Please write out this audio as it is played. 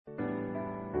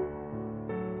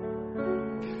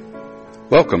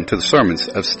Welcome to the sermons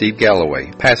of Steve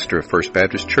Galloway, pastor of First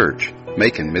Baptist Church,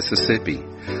 Macon, Mississippi.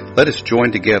 Let us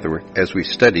join together as we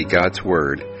study God's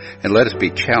Word, and let us be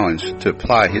challenged to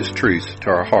apply His truths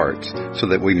to our hearts so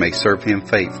that we may serve Him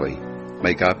faithfully.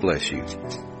 May God bless you.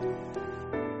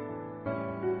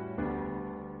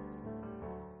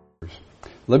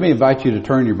 Let me invite you to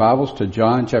turn your Bibles to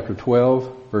John chapter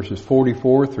 12, verses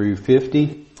 44 through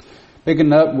 50.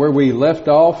 Picking up where we left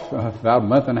off about a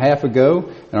month and a half ago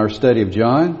in our study of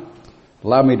John.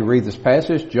 Allow me to read this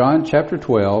passage, John chapter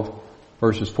 12,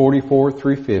 verses 44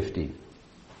 through 50.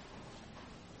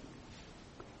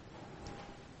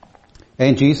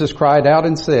 And Jesus cried out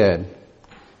and said,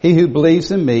 "He who believes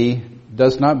in me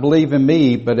does not believe in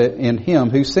me, but in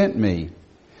him who sent me.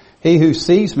 He who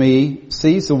sees me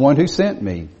sees the one who sent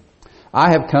me. I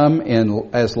have come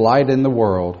as light in the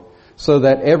world, so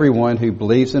that everyone who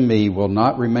believes in me will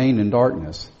not remain in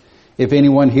darkness. If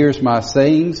anyone hears my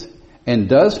sayings and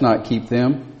does not keep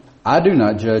them, I do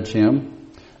not judge him,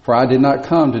 for I did not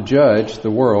come to judge the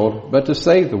world, but to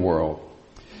save the world.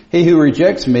 He who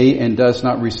rejects me and does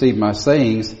not receive my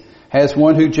sayings has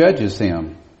one who judges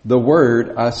him. The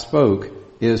word I spoke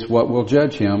is what will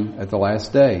judge him at the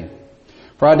last day.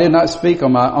 For I did not speak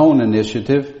on my own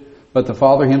initiative, but the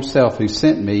Father himself who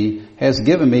sent me has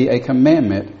given me a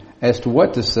commandment as to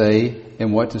what to say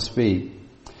and what to speak.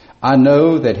 I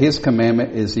know that his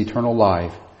commandment is eternal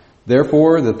life.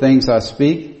 Therefore, the things I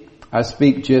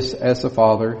speak just as the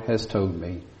Father has told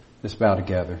me." Let's bow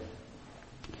together.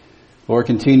 Lord,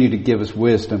 continue to give us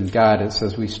wisdom, guidance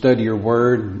as we study your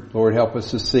word. Lord, help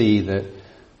us to see that,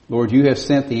 Lord, you have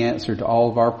sent the answer to all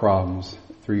of our problems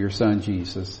through your Son,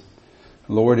 Jesus.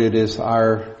 Lord, it is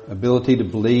our ability to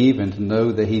believe and to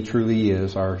know that he truly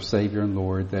is our Savior and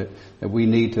Lord that we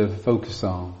need to focus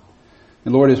on.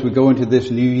 And Lord, as we go into this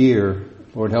new year,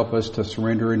 Lord, help us to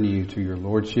surrender anew to your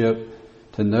Lordship,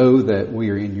 to know that we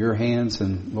are in your hands,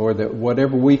 and Lord, that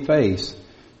whatever we face,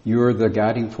 you are the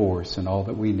guiding force in all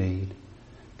that we need.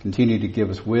 Continue to give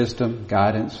us wisdom,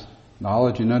 guidance,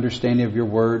 knowledge, and understanding of your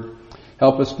word.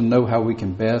 Help us to know how we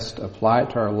can best apply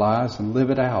it to our lives and live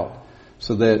it out,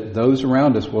 so that those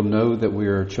around us will know that we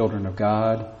are children of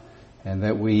God and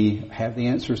that we have the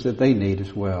answers that they need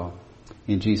as well.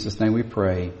 In Jesus' name we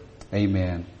pray.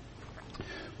 Amen.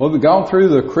 Well, we've gone through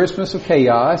the Christmas of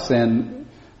chaos, and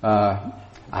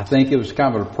I think it was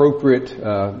kind of an appropriate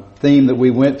theme that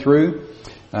we went through.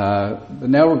 But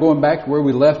now we're going back to where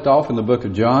we left off in the book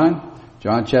of John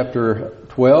chapter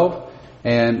 12.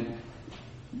 And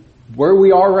where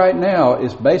we are right now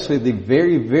is basically the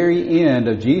very, very end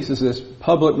of Jesus'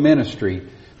 public ministry.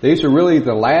 These are really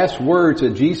the last words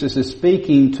that Jesus is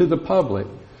speaking to the public.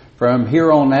 From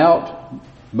here on out,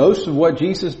 most of what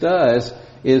Jesus does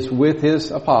is with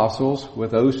his apostles,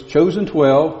 with those chosen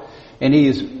 12, and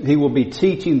he will be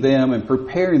teaching them and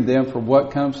preparing them for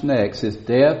what comes next, his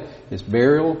death, his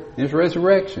burial, and his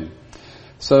resurrection.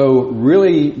 So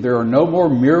really, there are no more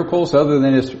miracles other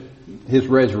than his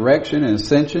resurrection and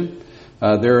ascension.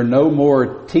 There are no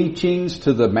more teachings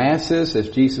to the masses as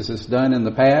Jesus has done in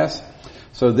the past.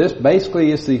 So this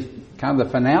basically is the kind of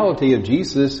the finality of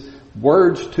Jesus'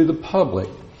 words to the public.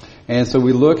 And so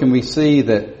we look and we see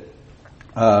that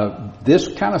this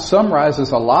kind of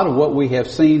summarizes a lot of what we have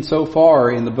seen so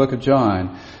far in the book of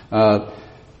John.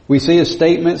 We see his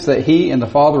statements that he and the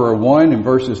Father are one in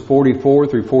verses 44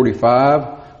 through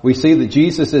 45. We see that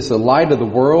Jesus is the light of the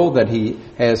world, that he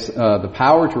has the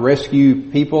power to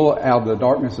rescue people out of the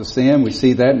darkness of sin. We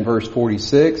see that in verse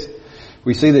 46.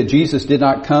 We see that Jesus did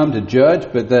not come to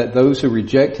judge, but that those who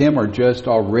reject him are judged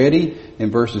already in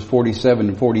verses 47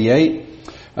 and 48.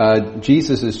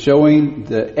 Jesus is showing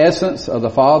the essence of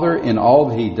the Father in all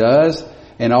that he does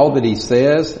and all that he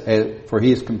says, for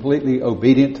he is completely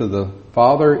obedient to the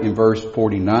Father in verse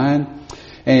 49.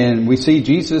 And we see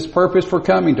Jesus' purpose for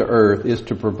coming to earth is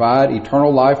to provide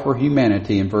eternal life for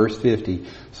humanity in verse 50.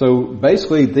 So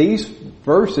basically these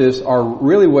verses are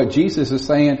really what Jesus is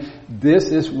saying, this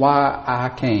is why I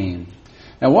came.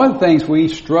 Now one of the things we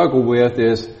struggle with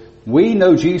is we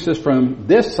know Jesus from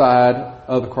this side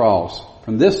of the cross,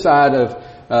 from this side of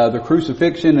the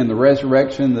crucifixion and the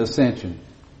resurrection, the ascension.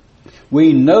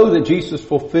 We know that Jesus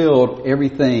fulfilled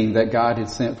everything that God had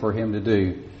sent for him to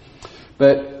do.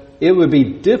 But it would be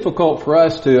difficult for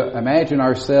us to imagine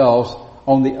ourselves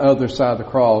on the other side of the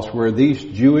cross, where these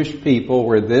Jewish people,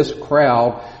 where this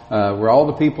crowd, where all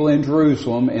the people in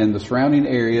Jerusalem and the surrounding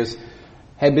areas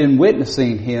had been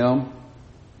witnessing him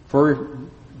for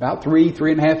about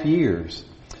 3.5 years.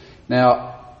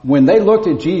 Now, when they looked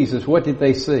at Jesus, what did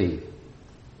they see?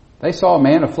 They saw a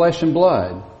man of flesh and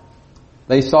blood.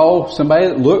 They saw somebody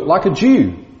that looked like a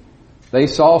Jew. They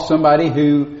saw somebody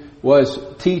who was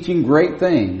teaching great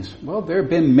things. Well, there have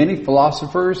been many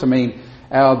philosophers. Rome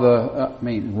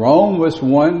was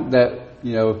one that,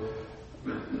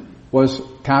 was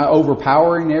kind of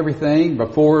overpowering everything.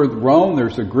 Before Rome,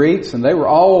 there's the Greeks, and they were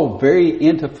all very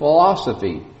into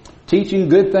philosophy, teaching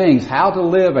good things, how to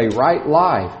live a right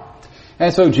life.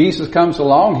 And so Jesus comes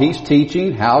along, He's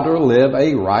teaching how to live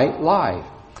a right life.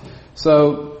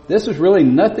 So this is really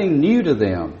nothing new to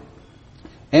them.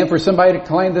 And for somebody to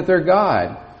claim that they're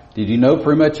God, did you know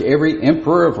pretty much every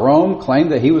emperor of Rome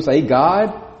claimed that he was a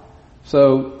god?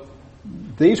 So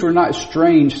these were not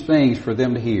strange things for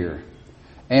them to hear.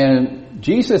 And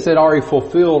Jesus had already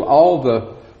fulfilled all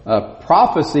the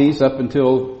prophecies up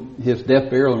until His death,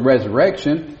 burial, and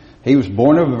resurrection. He was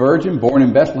born of a virgin, born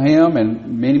in Bethlehem,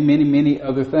 and many, many, many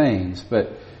other things.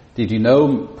 But did you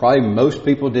know probably most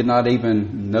people did not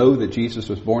even know that Jesus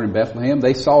was born in Bethlehem?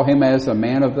 They saw Him as a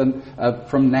man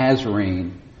from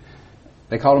Nazarene.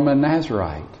 They called Him a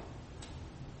Nazarite.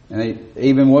 And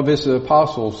even one of His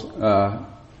apostles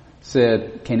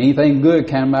said, can anything good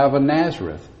come out of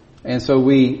Nazareth? And so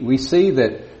we see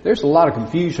that there's a lot of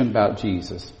confusion about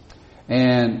Jesus.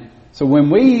 And so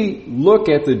when we look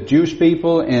at the Jewish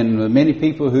people and the many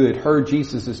people who had heard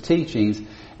Jesus' teachings,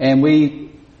 and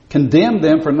we condemn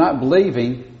them for not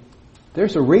believing,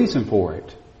 there's a reason for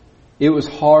it. It was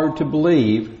hard to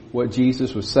believe what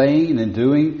Jesus was saying and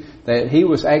doing, that He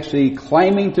was actually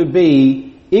claiming to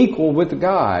be equal with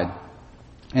God.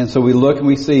 And so we look and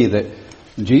we see that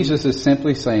Jesus is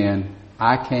simply saying,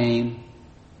 I came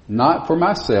not for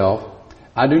myself.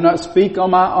 I do not speak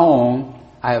on my own.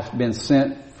 I have been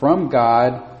sent from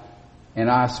God, and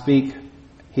I speak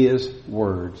His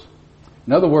words.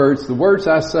 In other words, the words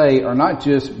I say are not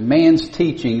just man's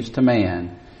teachings to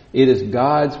man. It is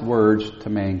God's words to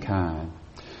mankind.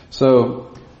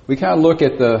 So we kind of look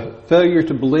at the failure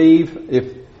to believe.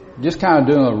 If just kind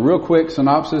of doing a real quick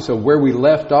synopsis of where we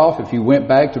left off, if you went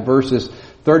back to verses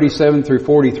 37 through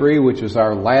 43, which is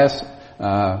our last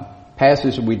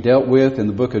passage that we dealt with in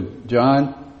the book of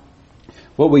John,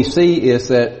 what we see is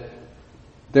that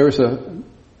there's a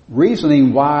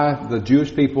reasoning why the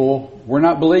Jewish people were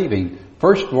not believing.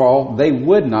 First of all, they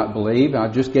would not believe. I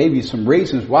just gave you some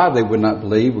reasons why they would not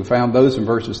believe. We found those in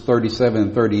verses 37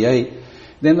 and 38.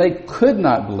 Then they could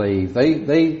not believe.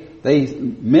 They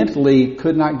mentally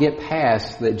could not get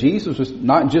past that Jesus was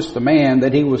not just a man,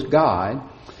 that He was God.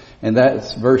 And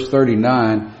that's verse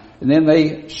 39. And then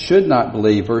they should not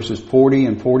believe. Verses 40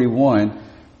 and 41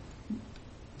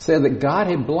 said that God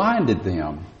had blinded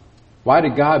them. Why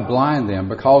did God blind them?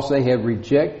 Because they had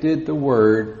rejected the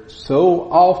Word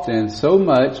so often, so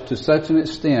much, to such an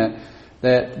extent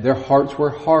that their hearts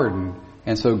were hardened.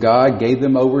 And so God gave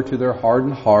them over to their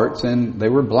hardened hearts, and they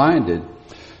were blinded.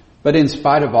 But in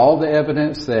spite of all the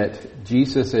evidence that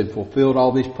Jesus had fulfilled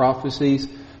all these prophecies,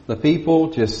 the people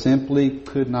just simply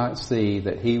could not see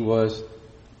that He was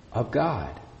of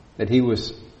God. That He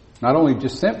was not only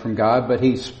just sent from God, but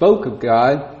He spoke of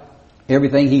God.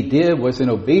 Everything He did was in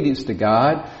obedience to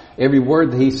God. Every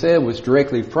word that He said was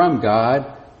directly from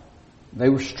God. They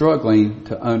were struggling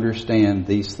to understand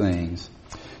these things.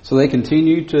 So they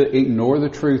continued to ignore the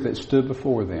truth that stood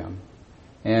before them.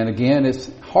 And again, it's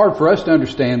hard for us to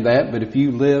understand that, but if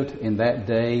you lived in that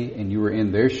day and you were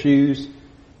in their shoes,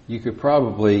 you could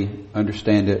probably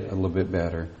understand it a little bit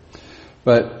better.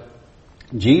 But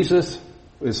Jesus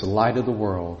is the light of the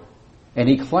world. And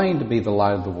He claimed to be the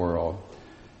light of the world.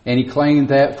 And He claimed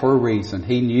that for a reason.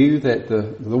 He knew that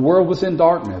the world was in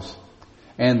darkness.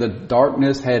 And the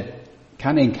darkness had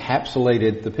kind of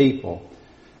encapsulated the people.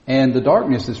 And the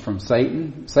darkness is from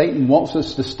Satan. Satan wants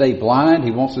us to stay blind.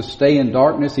 He wants us to stay in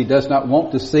darkness. He does not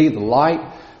want to see the light,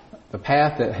 the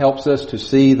path that helps us to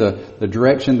see the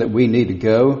direction that we need to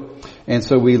go. And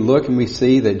so we look and we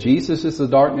see that Jesus is the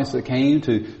darkness that came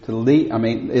to lead.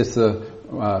 It's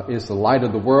the light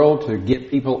of the world to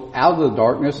get people out of the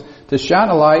darkness, to shine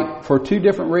a light for two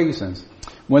different reasons.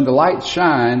 When the light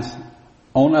shines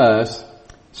on us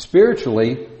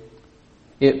spiritually,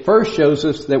 it first shows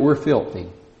us that we're filthy.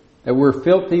 That we're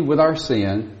filthy with our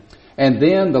sin, and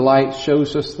then the light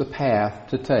shows us the path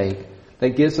to take that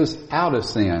gets us out of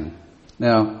sin.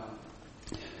 Now,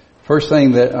 first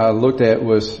thing that I looked at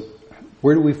was,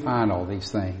 where do we find all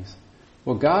these things?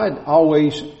 Well, God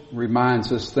always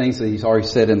reminds us things that He's already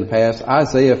said in the past.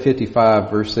 Isaiah 55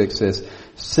 verse 6 says,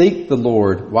 "Seek the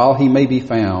Lord while He may be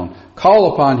found.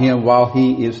 Call upon Him while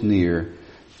He is near."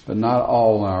 But not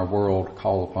all in our world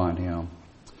call upon Him.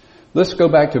 Let's go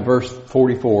back to verse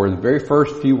 44, the very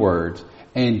first few words.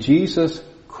 And Jesus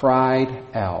cried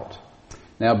out.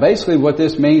 Now basically what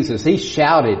this means is He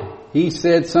shouted He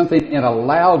said something in a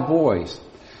loud voice.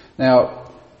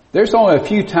 Now, there's only a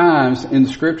few times in the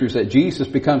scriptures that Jesus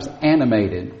becomes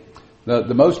animated.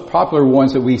 The most popular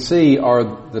ones that we see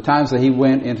are the times that he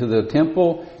went into the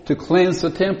temple to cleanse the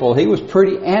temple. He was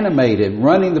pretty animated,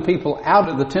 running the people out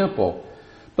of the temple.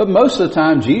 But most of the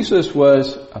time, Jesus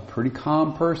was a pretty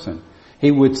calm person.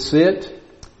 He would sit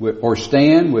or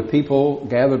stand with people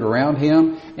gathered around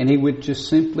him, and he would just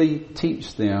simply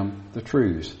teach them the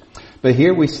truths. But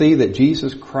here we see that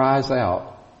Jesus cries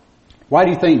out. Why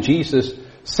do you think Jesus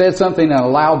said something in a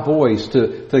loud voice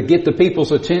to get the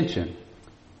people's attention?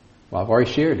 Well, I've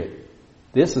already shared it.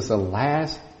 This is the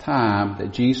last time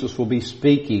that Jesus will be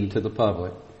speaking to the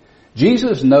public.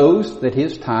 Jesus knows that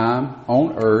his time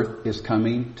on earth is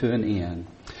coming to an end.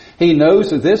 He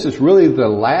knows that this is really the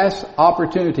last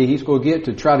opportunity he's going to get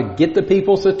to try to get the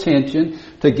people's attention,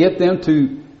 to get them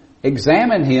to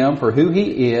examine him for who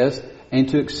he is and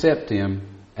to accept him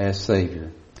as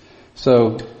Savior.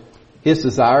 So his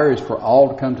desire is for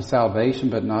all to come to salvation,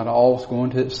 but not all is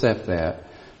going to accept that.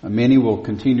 Many will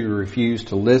continue to refuse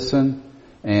to listen,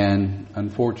 and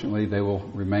unfortunately they will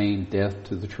remain deaf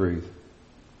to the truth.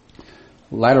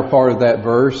 The latter part of that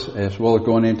verse, as well as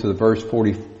going into the verse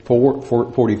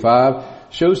 45,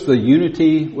 shows the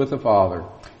unity with the Father.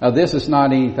 Now this is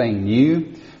not anything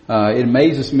new. It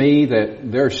amazes me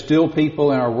that there are still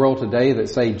people in our world today that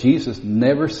say Jesus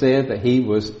never said that he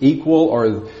was equal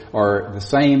or the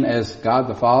same as God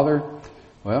the Father.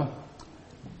 Well,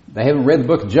 they haven't read the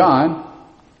book of John,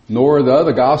 nor the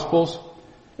other Gospels.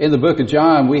 In the book of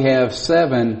John, we have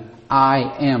 7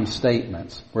 I am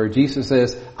statements where Jesus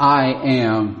says, I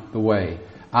am the way.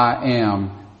 I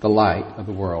am the light of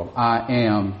the world. I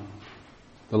am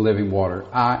the living water.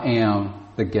 I am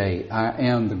the gate. I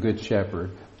am the good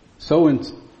shepherd. So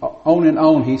on and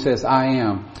on he says, I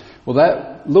am. Well,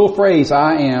 that little phrase,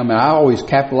 I am, and I always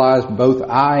capitalize both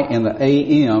I and the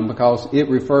AM because it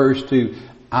refers to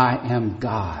I am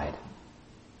God.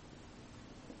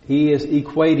 He is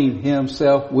equating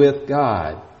himself with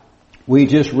God. We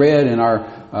just read in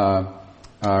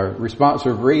our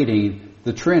responsive reading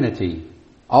the Trinity.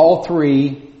 All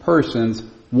 3 persons,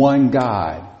 one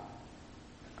God.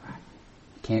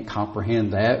 Can't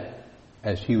comprehend that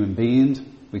as human beings.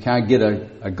 We kind of get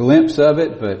a glimpse of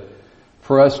it, but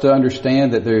for us to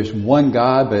understand that there's one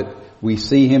God, but we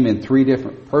see him in 3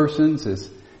 different persons,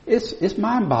 it's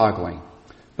mind-boggling.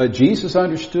 But Jesus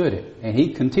understood it, and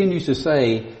he continues to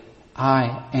say,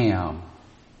 I am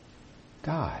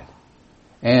God.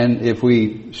 And if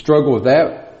we struggle with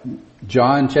that,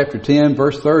 John chapter 10,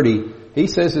 verse 30, he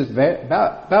says it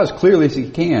about as clearly as he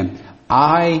can.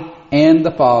 I and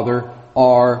the Father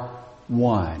are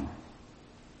one.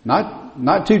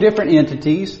 Not 2 different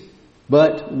entities,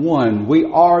 but one. We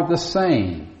are the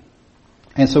same.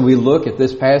 And so we look at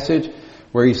this passage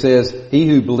where he says, he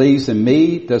who believes in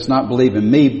me does not believe in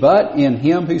me, but in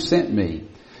him who sent me.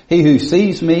 He who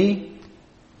sees me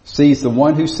sees the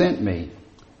one who sent me.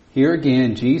 Here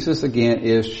again, Jesus again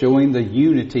is showing the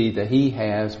unity that he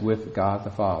has with God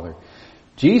the Father.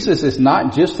 Jesus is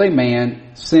not just a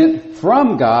man sent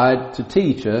from God to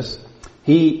teach us.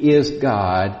 He is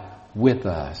God with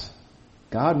us.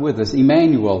 God with us.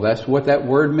 Emmanuel, that's what that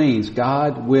word means.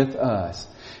 God with us.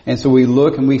 And so we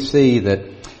look and we see that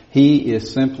he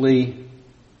is simply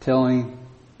telling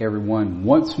everyone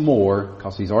once more,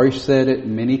 because he's already said it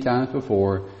many times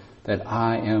before, that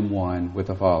I am one with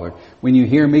the Father. When you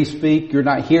hear me speak, you're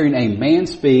not hearing a man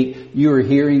speak, you are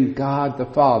hearing God the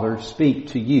Father speak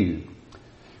to you.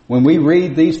 When we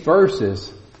read these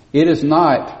verses, it is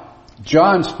not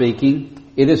John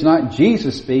speaking, it is not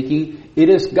Jesus speaking, it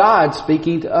is God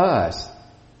speaking to us.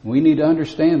 We need to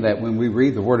understand that when we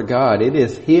read the Word of God. It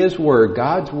is His Word,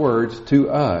 God's words to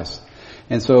us.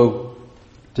 And so,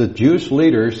 the Jewish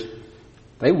leaders,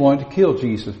 they wanted to kill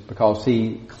Jesus because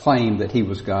he claimed that he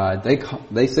was God.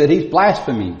 They said he's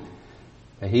blaspheming,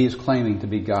 that he is claiming to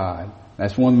be God.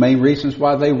 That's one of the main reasons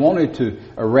why they wanted to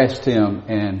arrest him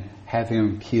and have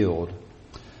him killed.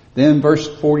 Then verse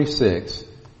 46,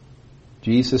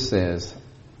 Jesus says,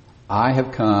 I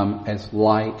have come as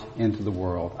light into the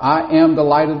world. I am the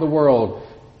light of the world.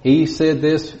 He said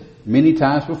this many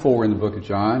times before in the book of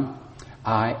John.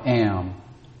 I am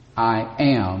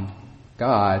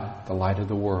God, the light of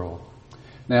the world.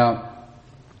 Now,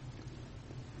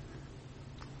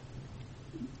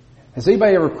 has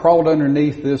anybody ever crawled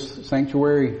underneath this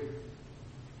sanctuary?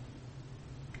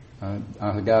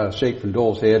 I got a shake from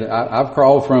Doyle's head. I've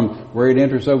crawled from where it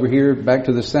enters over here back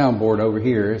to the soundboard over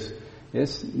here.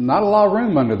 It's not a lot of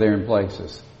room under there in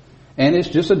places. And it's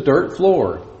just a dirt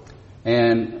floor.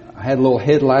 And I had a little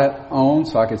headlight on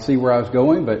so I could see where I was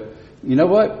going. But you know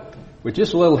what? with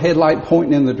just a little headlight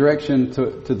pointing in the direction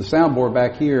to the soundboard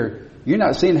back here, you're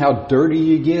not seeing how dirty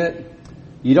you get.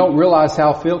 You don't realize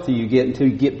how filthy you get until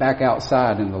you get back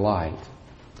outside in the light.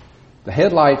 The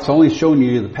headlight's only showing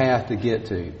you the path to get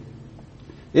to.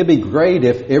 It'd be great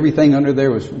if everything under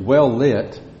there was well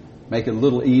lit, make it a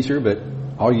little easier, but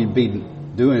all you'd be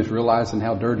doing is realizing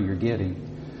how dirty you're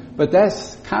getting. But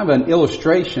that's kind of an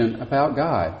illustration about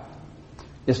God.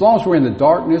 As long as we're in the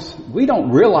darkness, we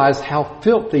don't realize how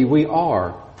filthy we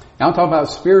are. Now I'm talking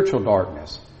about spiritual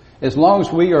darkness. As long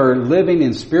as we are living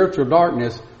in spiritual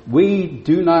darkness, we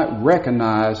do not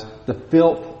recognize the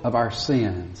filth of our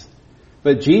sins.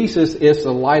 But Jesus is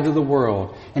the light of the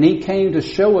world. And He came to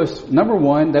show us, number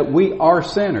one, that we are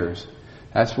sinners.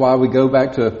 That's why we go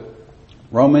back to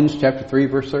Romans chapter 3,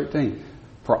 verse 13.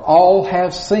 For all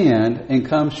have sinned and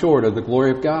come short of the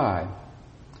glory of God.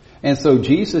 And so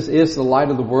Jesus is the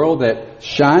light of the world that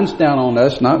shines down on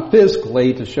us, not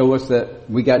physically to show us that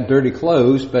we got dirty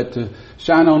clothes, but to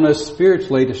shine on us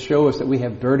spiritually to show us that we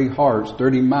have dirty hearts,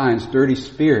 dirty minds, dirty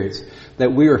spirits,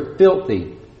 that we are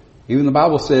filthy. Even the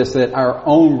Bible says that our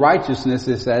own righteousness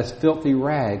is as filthy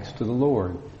rags to the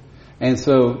Lord. And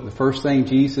so the first thing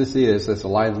Jesus is as the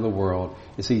light of the world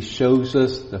is He shows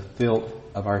us the filth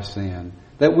of our sin.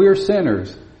 That we are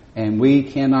sinners and we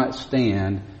cannot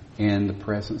stand in the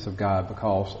presence of God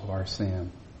because of our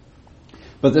sin.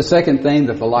 But the second thing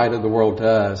that the light of the world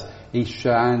does, He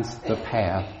shines the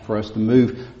path for us to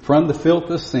move from the filth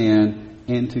of sin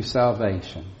into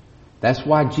salvation. That's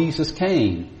why Jesus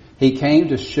came. He came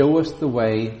to show us the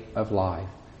way of life,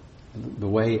 the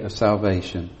way of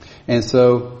salvation. And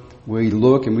so we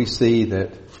look and we see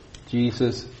that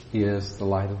Jesus is the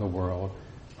light of the world.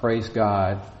 Praise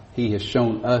God. He has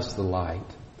shown us the light.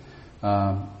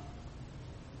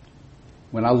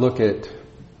 When I look at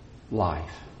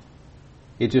life,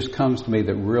 it just comes to me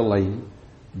that really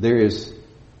there is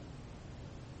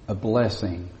a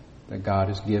blessing that God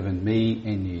has given me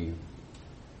and you.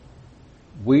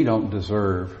 We don't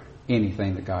deserve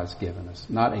anything that God's given us.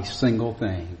 Not a single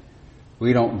thing.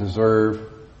 We don't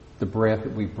deserve the breath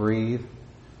that we breathe.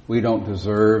 We don't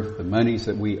deserve the monies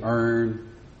that we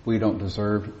earn. We don't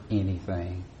deserve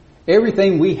anything.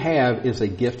 Everything we have is a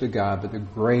gift of God, but the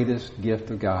greatest gift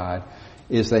of God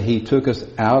is that He took us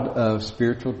out of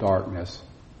spiritual darkness,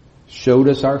 showed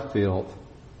us our filth,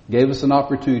 gave us an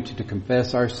opportunity to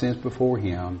confess our sins before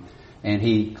Him, and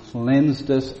He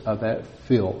cleansed us of that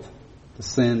filth, the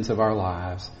sins of our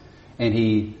lives, and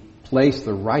He placed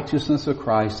the righteousness of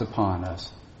Christ upon us.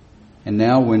 And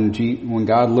now when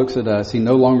God looks at us, He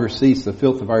no longer sees the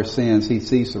filth of our sins, He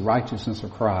sees the righteousness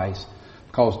of Christ,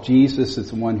 because Jesus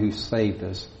is the one who saved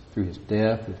us through His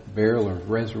death, His burial, and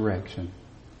resurrection.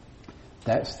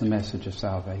 That's the message of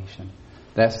salvation.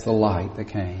 That's the light that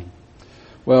came.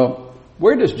 Well,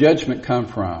 where does judgment come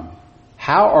from?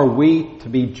 How are we to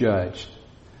be judged?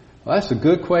 Well, that's a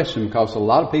good question because a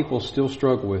lot of people still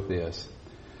struggle with this.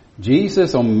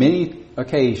 Jesus on many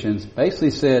occasions basically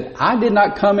said, I did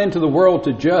not come into the world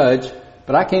to judge,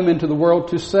 but I came into the world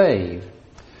to save.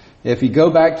 If you go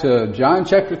back to John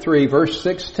chapter 3, verse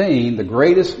 16, the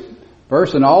greatest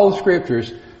verse in all the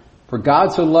scriptures, for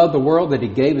God so loved the world that He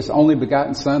gave His only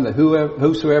begotten Son, that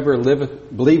whosoever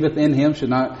believeth in Him should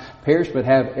not perish but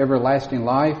have everlasting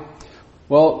life.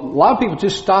 Well, a lot of people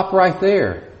just stop right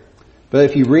there. But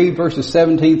if you read verses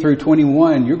 17 through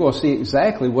 21, you're going to see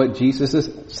exactly what Jesus is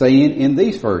saying in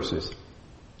these verses.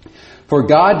 For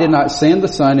God did not send the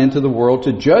Son into the world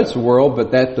to judge the world,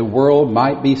 but that the world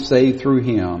might be saved through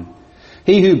Him.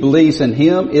 He who believes in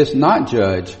Him is not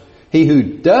judged. He who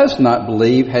does not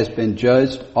believe has been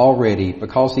judged already,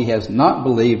 because he has not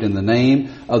believed in the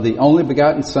name of the only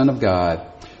begotten Son of God.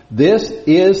 This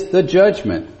is the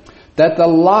judgment, that the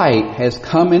light has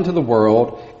come into the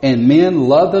world, and men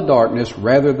love the darkness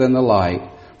rather than the light,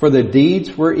 for their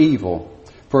deeds were evil.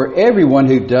 For everyone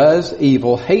who does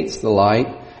evil hates the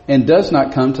light, and does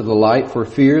not come to the light for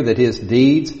fear that his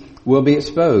deeds will be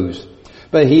exposed.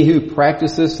 But he who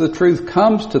practices the truth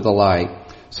comes to the light,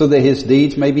 so that his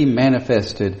deeds may be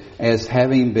manifested as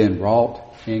having been wrought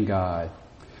in God.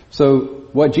 So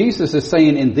what Jesus is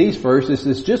saying in these verses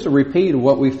is just a repeat of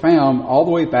what we found all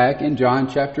the way back in John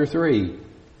chapter 3.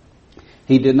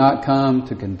 He did not come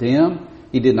to condemn.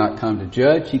 He did not come to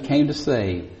judge. He came to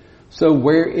save. So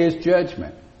where is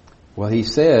judgment? Well, He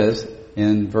says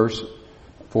in verse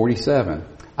 47,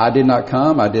 I did not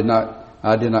come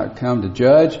to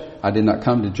judge. I did not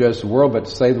come to judge the world, but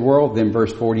to save the world. Then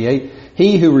verse 48,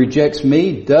 he who rejects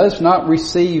me does not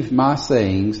receive my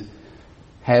sayings,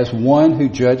 has one who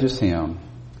judges him.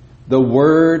 The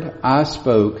word I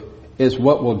spoke is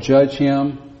what will judge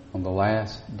him on the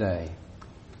last day.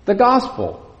 The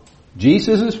gospel.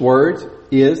 Jesus' words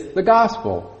is the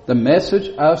gospel, the message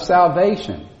of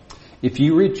salvation. If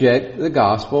you reject the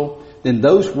gospel, then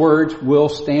those words will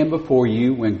stand before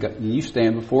you when you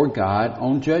stand before God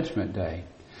on Judgment Day.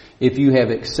 If you have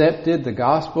accepted the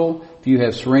gospel, if you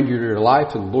have surrendered your life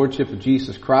to the Lordship of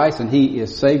Jesus Christ and He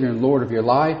is Savior and Lord of your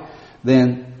life,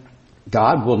 then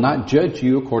God will not judge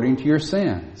you according to your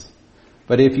sins.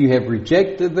 But if you have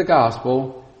rejected the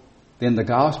gospel, then the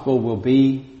gospel will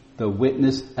be the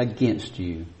witness against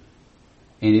you.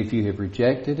 And if you have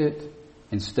rejected it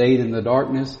and stayed in the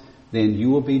darkness, then you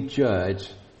will be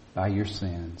judged by your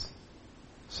sins.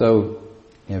 So,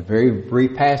 in a very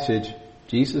brief passage,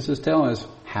 Jesus is telling us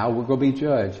how we're going to be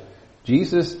judged.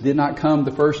 Jesus did not come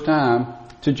the first time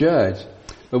to judge.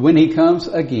 But when He comes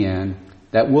again,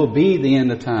 that will be the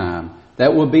end of time.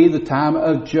 That will be the time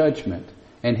of judgment.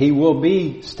 And He will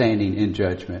be standing in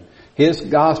judgment. His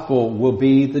gospel will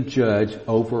be the judge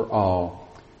over all.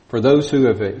 For those who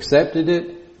have accepted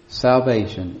it,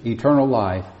 salvation, eternal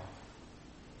life,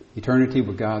 eternity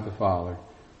with God the Father.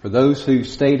 For those who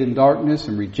stayed in darkness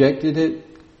and rejected it,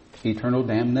 eternal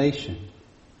damnation,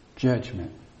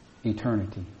 judgment,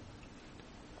 eternity.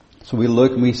 So we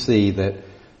look and we see that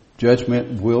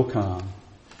judgment will come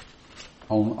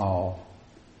on all.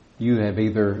 You have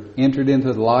either entered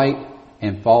into the light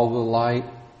and followed the light,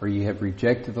 or you have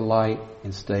rejected the light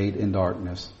and stayed in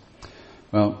darkness.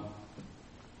 Well,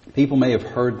 people may have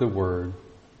heard the word,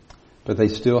 but they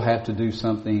still have to do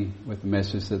something with the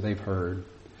message that they've heard.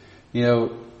 You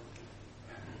know,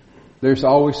 there's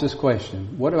always this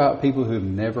question, what about people who have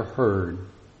never heard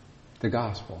the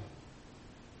gospel?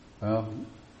 Well,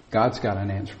 God's got an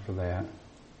answer for that.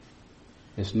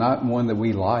 It's not one that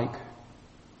we like,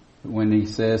 but when He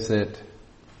says that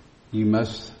you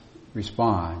must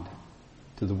respond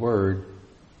to the word,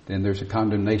 then there's a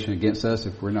condemnation against us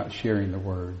if we're not sharing the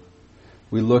word.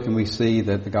 We look and we see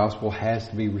that the gospel has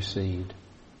to be received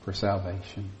for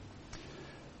salvation.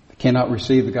 They cannot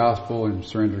receive the gospel and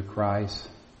surrender to Christ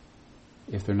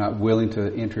if they're not willing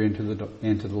to enter into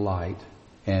the light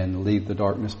and leave the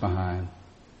darkness behind.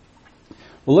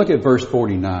 Well, look at verse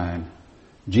 49.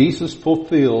 Jesus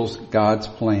fulfills God's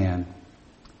plan.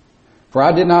 For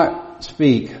I did not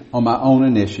speak on my own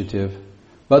initiative,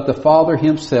 but the Father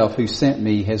Himself who sent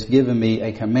me has given me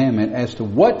a commandment as to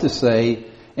what to say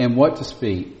and what to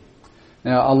speak.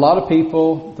 Now, a lot of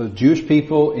people, the Jewish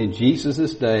people in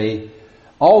Jesus' day,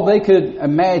 all they could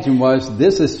imagine was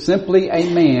this is simply a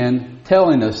man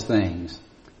telling us things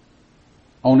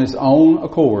on his own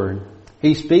accord.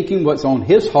 He's speaking what's on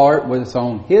his heart, what's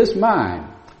on his mind.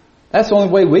 That's the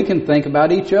only way we can think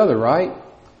about each other, right?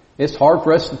 It's hard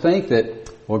for us to think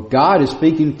that, well, God is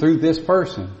speaking through this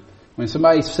person. When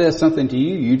somebody says something to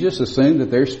you, you just assume that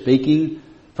they're speaking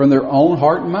from their own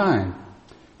heart and mind.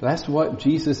 But that's what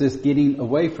Jesus is getting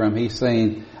away from. He's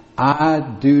saying, I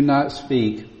do not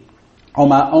speak on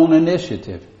my own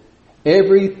initiative.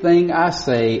 Everything I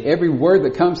say, every word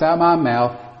that comes out of my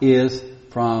mouth is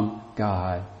from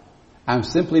God. I'm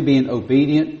simply being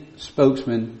obedient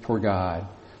spokesman for God.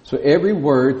 So every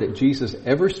word that Jesus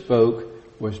ever spoke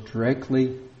was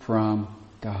directly from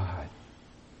God.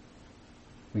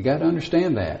 We got to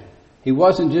understand that. He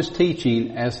wasn't just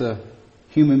teaching as a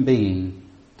human being,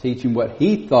 teaching what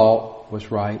He thought was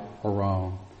right or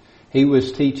wrong. He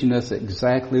was teaching us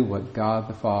exactly what God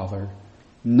the Father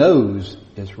knows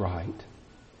is right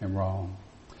and wrong.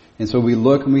 And so we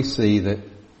look and we see that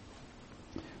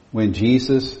when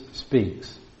Jesus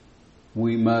speaks,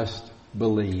 we must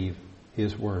believe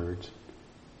His words.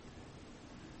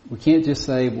 We can't just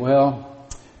say, well,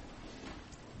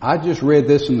 I just read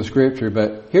this in the Scripture,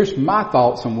 but here's my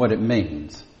thoughts on what it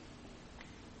means.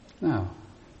 No.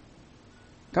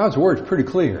 God's Word is pretty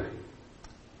clear.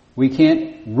 We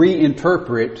can't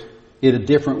reinterpret it a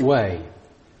different way.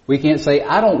 We can't say,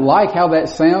 I don't like how that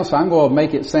sounds, so I'm going to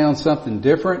make it sound something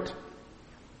different.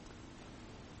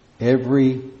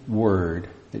 Every word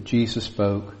that Jesus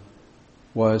spoke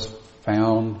was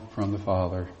found from the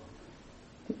Father.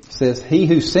 It says, He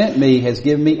who sent me has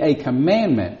given me a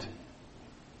commandment.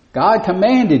 God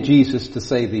commanded Jesus to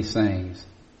say these things.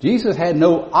 Jesus had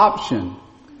no option.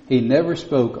 He never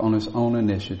spoke on His own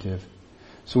initiative.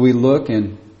 So we look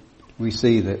and we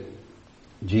see that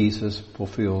Jesus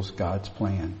fulfills God's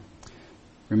plan.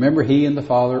 Remember, He and the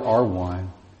Father are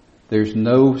one. There's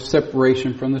no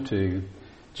separation from the two.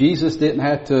 Jesus didn't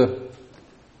have to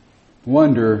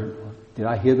wonder, did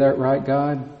I hear that right,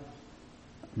 God?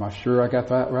 Am I sure I got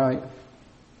that right?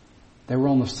 They were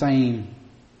on the same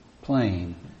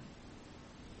plane.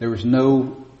 There was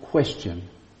no question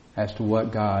as to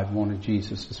what God wanted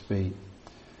Jesus to speak.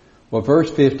 Well,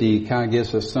 verse 50 kind of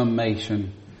gives a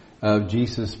summation of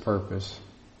Jesus' purpose.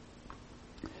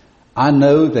 I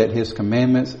know that His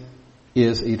commandments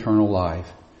is eternal life.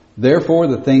 Therefore,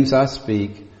 the things I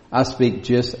speak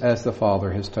just as the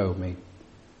Father has told me.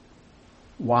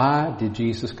 Why did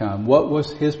Jesus come? What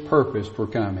was His purpose for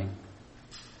coming?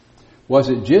 Was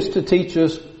it just to teach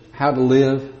us how to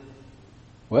live?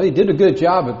 Well, He did a good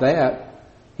job at that.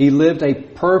 He lived a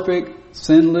perfect,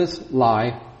 sinless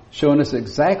life, showing us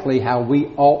exactly how we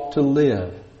ought to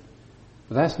live.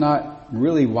 But that's not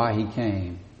really why He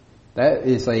came. That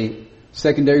is a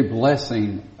secondary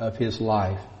blessing of His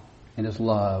life and His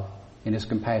love and His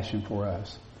compassion for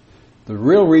us. The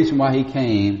real reason why He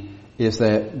came is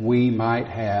that we might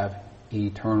have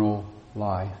eternal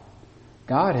life.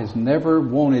 God has never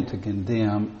wanted to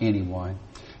condemn anyone.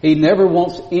 He never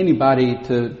wants anybody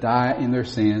to die in their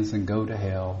sins and go to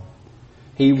hell.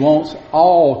 He wants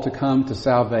all to come to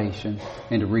salvation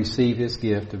and to receive His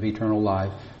gift of eternal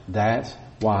life. That's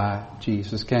why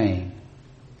Jesus came.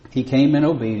 He came in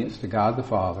obedience to God the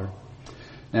Father.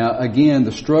 Now, again,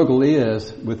 the struggle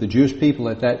is with the Jewish people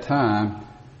at that time.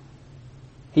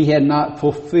 He had not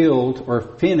fulfilled or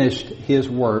finished His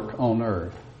work on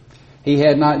earth. He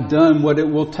had not done what it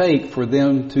will take for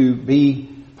them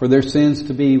for their sins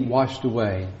to be washed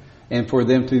away and for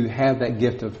them to have that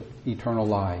gift of eternal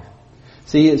life.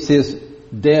 See, it's His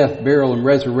death, burial, and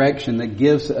resurrection that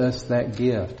gives us that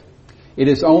gift. It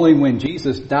is only when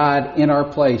Jesus died in our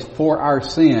place for our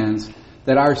sins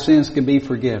that our sins can be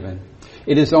forgiven.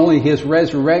 It is only His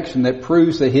resurrection that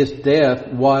proves that His death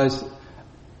was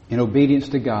in obedience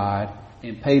to God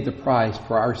and paid the price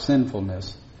for our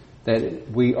sinfulness,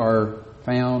 that we are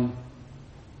found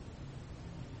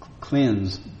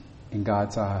cleansed in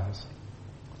God's eyes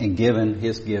and given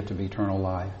His gift of eternal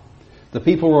life. The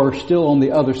people were still on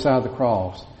the other side of the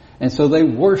cross, and so they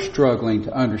were struggling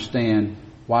to understand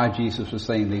why Jesus was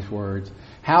saying these words.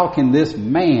 How can this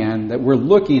man that we're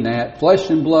looking at, flesh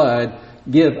and blood,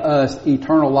 give us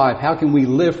eternal life? How can we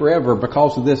live forever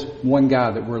because of this one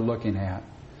guy that we're looking at?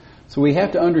 So we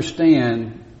have to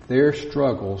understand their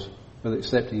struggles with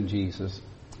accepting Jesus.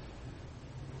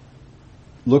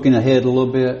 Looking ahead a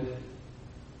little bit,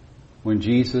 when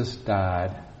Jesus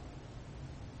died,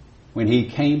 when He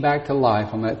came back to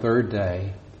life on that third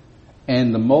day,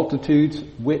 and the multitudes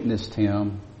witnessed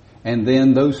Him, and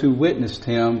then those who witnessed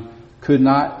Him could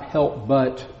not help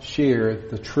but share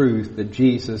the truth that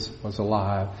Jesus was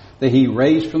alive, that He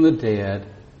raised from the dead.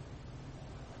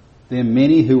 Then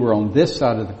many who were on this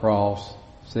side of the cross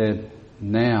said,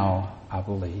 now I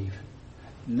believe.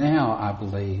 Now I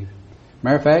believe.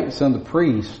 Matter of fact, some of the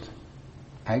priests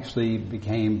actually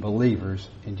became believers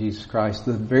in Jesus Christ.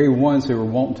 The very ones who were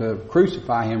wanting to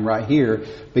crucify Him right here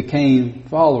became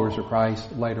followers of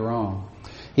Christ later on.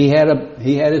 He had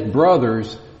his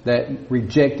brothers that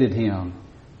rejected Him.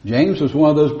 James was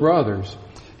one of those brothers.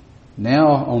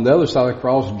 Now, on the other side of the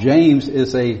cross, James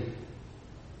is a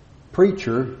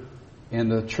preacher in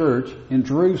the church in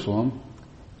Jerusalem,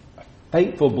 a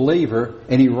faithful believer,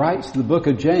 and he writes the book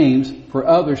of James for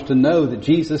others to know that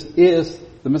Jesus is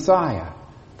the Messiah,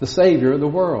 the Savior of the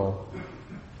world.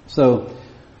 So,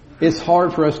 it's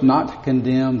hard for us not to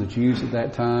condemn the Jews at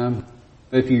that time.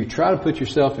 But if you try to put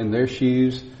yourself in their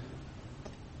shoes,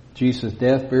 Jesus'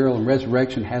 death, burial, and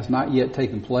resurrection has not yet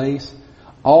taken place.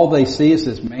 All they see is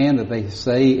this man that they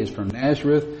say is from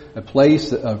Nazareth, a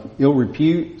place of ill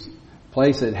repute, a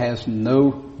place that has no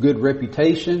good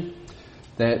reputation,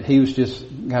 that he was just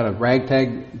got a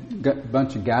ragtag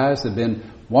bunch of guys that have been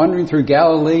wandering through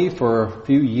Galilee for a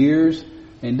few years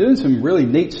and doing some really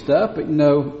neat stuff, but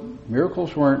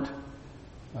miracles weren't,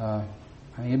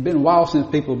 it had been a while since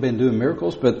people have been doing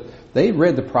miracles, but they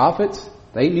read the prophets.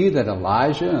 They knew that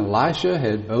Elijah and Elisha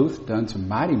had both done some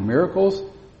mighty miracles.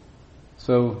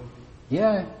 So,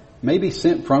 yeah, maybe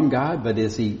sent from God, but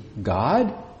is He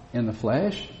God in the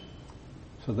flesh?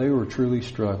 So they were truly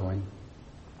struggling.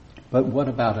 But what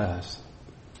about us?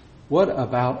 What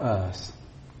about us?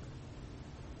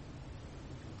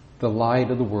 The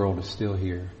light of the world is still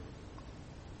here.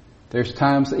 There's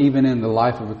times even in the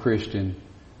life of a Christian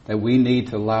that we need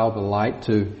to allow the light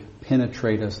to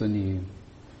penetrate us anew,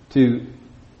 to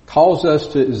cause us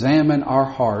to examine our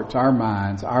hearts, our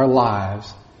minds, our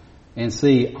lives, and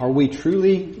see, are we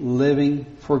truly living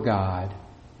for God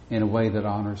in a way that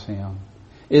honors Him?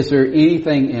 Is there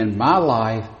anything in my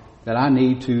life that I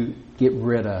need to get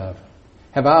rid of?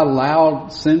 Have I allowed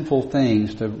sinful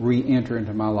things to re-enter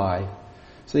into my life?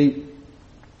 See,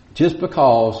 just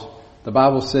because the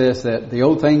Bible says that the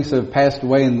old things have passed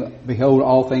away and behold,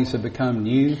 all things have become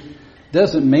new,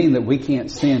 doesn't mean that we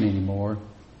can't sin anymore.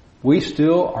 We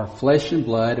still are flesh and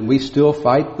blood, and we still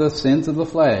fight the sins of the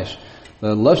flesh,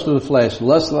 the lust of the flesh, the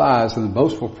lust of the eyes, and the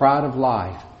boastful pride of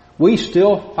life. We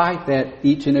still fight that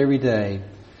each and every day.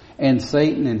 And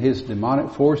Satan and his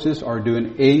demonic forces are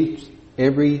doing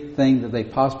everything that they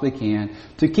possibly can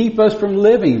to keep us from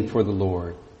living for the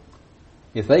Lord.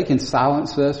 If they can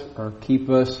silence us or keep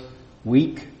us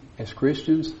weak as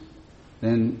Christians,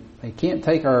 then they can't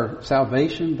take our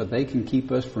salvation, but they can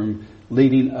keep us from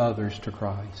leading others to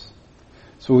Christ.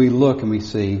 So we look and we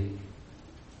see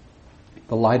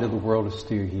the light of the world is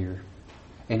still here.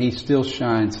 And He still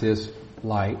shines His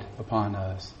light upon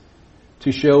us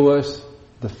to show us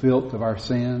the filth of our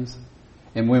sins.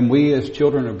 And when we as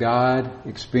children of God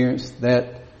experience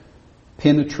that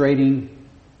penetrating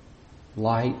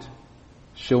light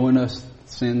showing us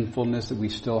sinfulness that we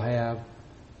still have,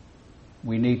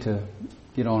 we need to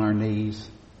get on our knees,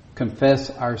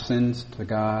 confess our sins to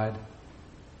God,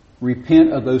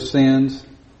 repent of those sins.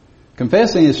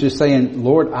 Confessing is just saying,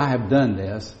 Lord, I have done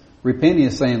this. Repenting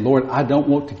is saying, Lord, I don't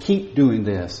want to keep doing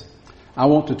this. I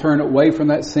want to turn away from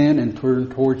that sin and turn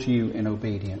towards You in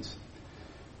obedience.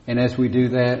 And as we do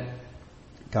that,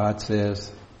 God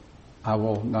says, I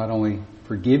will not only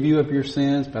forgive you of your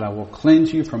sins, but I will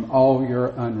cleanse you from all your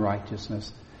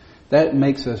unrighteousness. That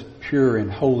makes us pure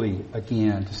and holy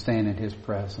again to stand in His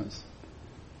presence.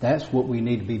 That's what we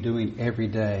need to be doing every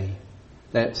day.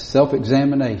 That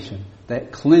self-examination,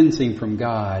 that cleansing from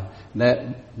God,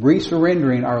 that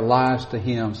resurrendering our lives to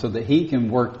Him so that He can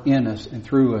work in us and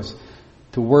through us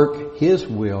to work His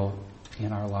will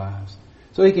in our lives.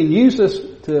 So He can use us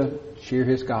to share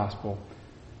His gospel.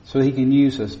 So He can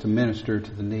use us to minister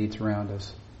to the needs around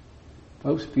us.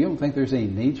 Folks, if you don't think there's any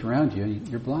needs around you,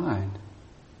 you're blind.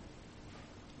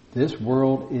 This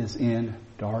world is in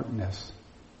darkness.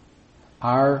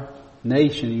 Our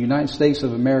nation, the United States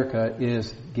of America,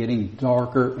 is getting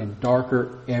darker and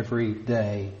darker every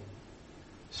day.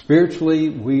 Spiritually,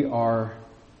 we are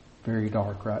very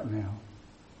dark right now.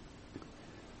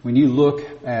 When you look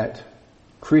at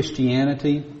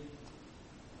Christianity,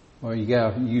 well, you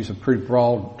got to use a pretty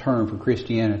broad term for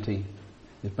Christianity.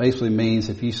 It basically means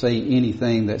if you say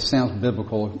anything that sounds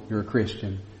biblical, you're a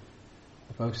Christian.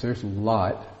 Folks, there's a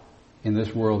lot in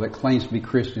this world that claims to be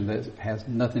Christian that has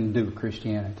nothing to do with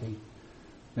Christianity.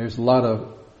 There's a lot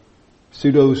of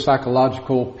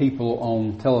pseudo-psychological people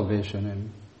on television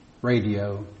and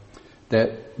radio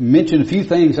that mention a few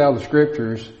things out of the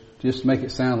Scriptures just to make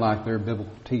it sound like they're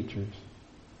biblical teachers.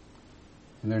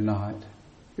 And they're not.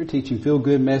 They're teaching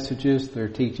feel-good messages. They're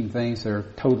teaching things that are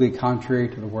totally contrary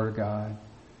to the Word of God.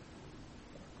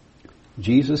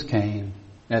 Jesus came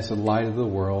as the light of the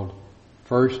world,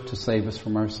 first to save us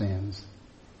from our sins,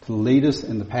 to lead us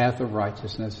in the path of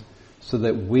righteousness so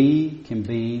that we can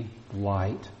be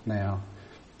light now.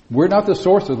 We're not the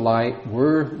source of light.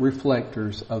 We're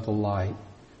reflectors of the light.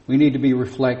 We need to be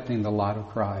reflecting the light of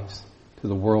Christ to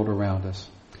the world around us.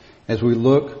 As we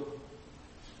look,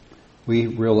 we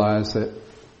realize that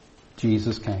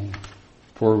Jesus came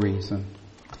for a reason.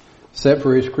 Except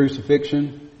for His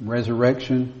crucifixion,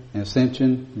 resurrection, and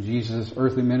ascension, Jesus'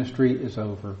 earthly ministry is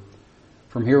over.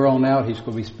 From here on out, He's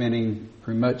going to be spending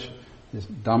pretty much His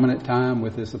dominant time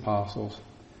with His apostles.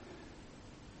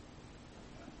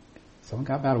 So we've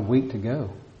got about a week to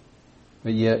go.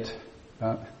 But yet,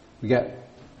 we got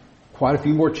quite a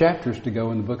few more chapters to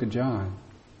go in the book of John.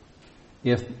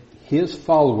 If His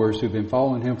followers who've been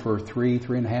following Him for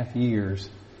 3.5 years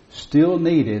still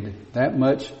needed that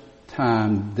much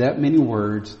time, that many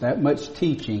words, that much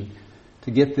teaching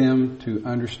to get them to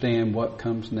understand what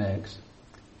comes next,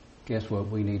 guess what?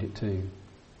 We need it too.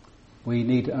 We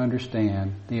need to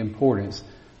understand the importance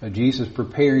of Jesus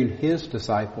preparing His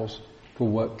disciples for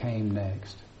what came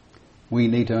next. We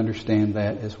need to understand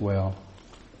that as well.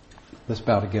 Let's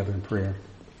bow together in prayer.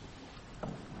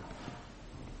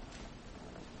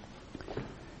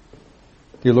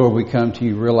 Dear Lord, we come to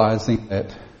You realizing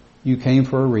that You came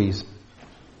for a reason.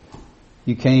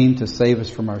 You came to save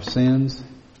us from our sins.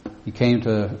 You came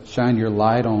to shine Your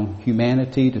light on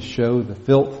humanity, to show the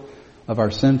filth of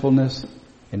our sinfulness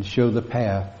and show the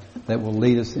path that will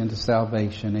lead us into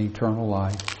salvation and eternal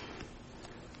life.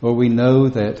 Lord, we know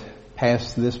that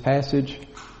past this passage,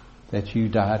 that You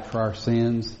died for our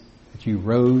sins, that You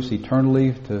rose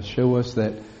eternally to show us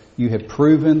that You have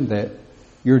proven that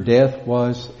Your death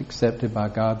was accepted by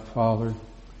God the Father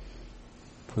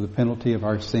for the penalty of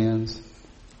our sins,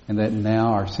 and that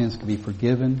now our sins can be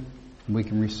forgiven and we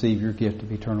can receive Your gift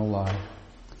of eternal life.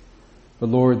 But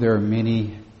Lord, there are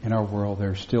many in our world that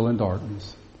are still in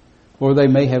darkness. Lord, they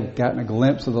may have gotten a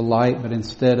glimpse of the light, but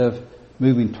instead of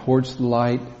moving towards the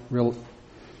light,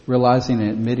 realizing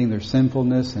and admitting their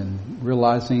sinfulness and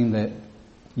realizing that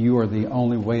you are the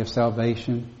only way of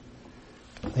salvation,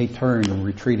 they turned and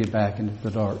retreated back into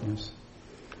the darkness.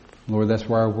 Lord, that's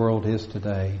where our world is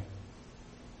today.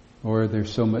 Lord,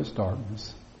 there's so much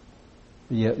darkness.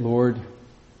 But yet, Lord,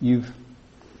 you've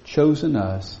chosen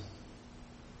us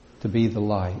to be the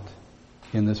light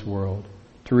in this world,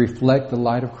 to reflect the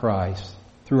light of Christ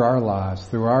through our lives,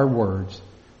 through our words,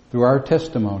 through our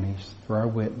testimonies, through our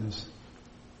witness.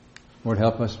 Lord,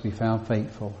 help us to be found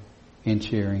faithful in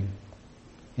sharing.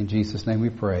 In Jesus' name we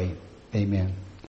pray. Amen.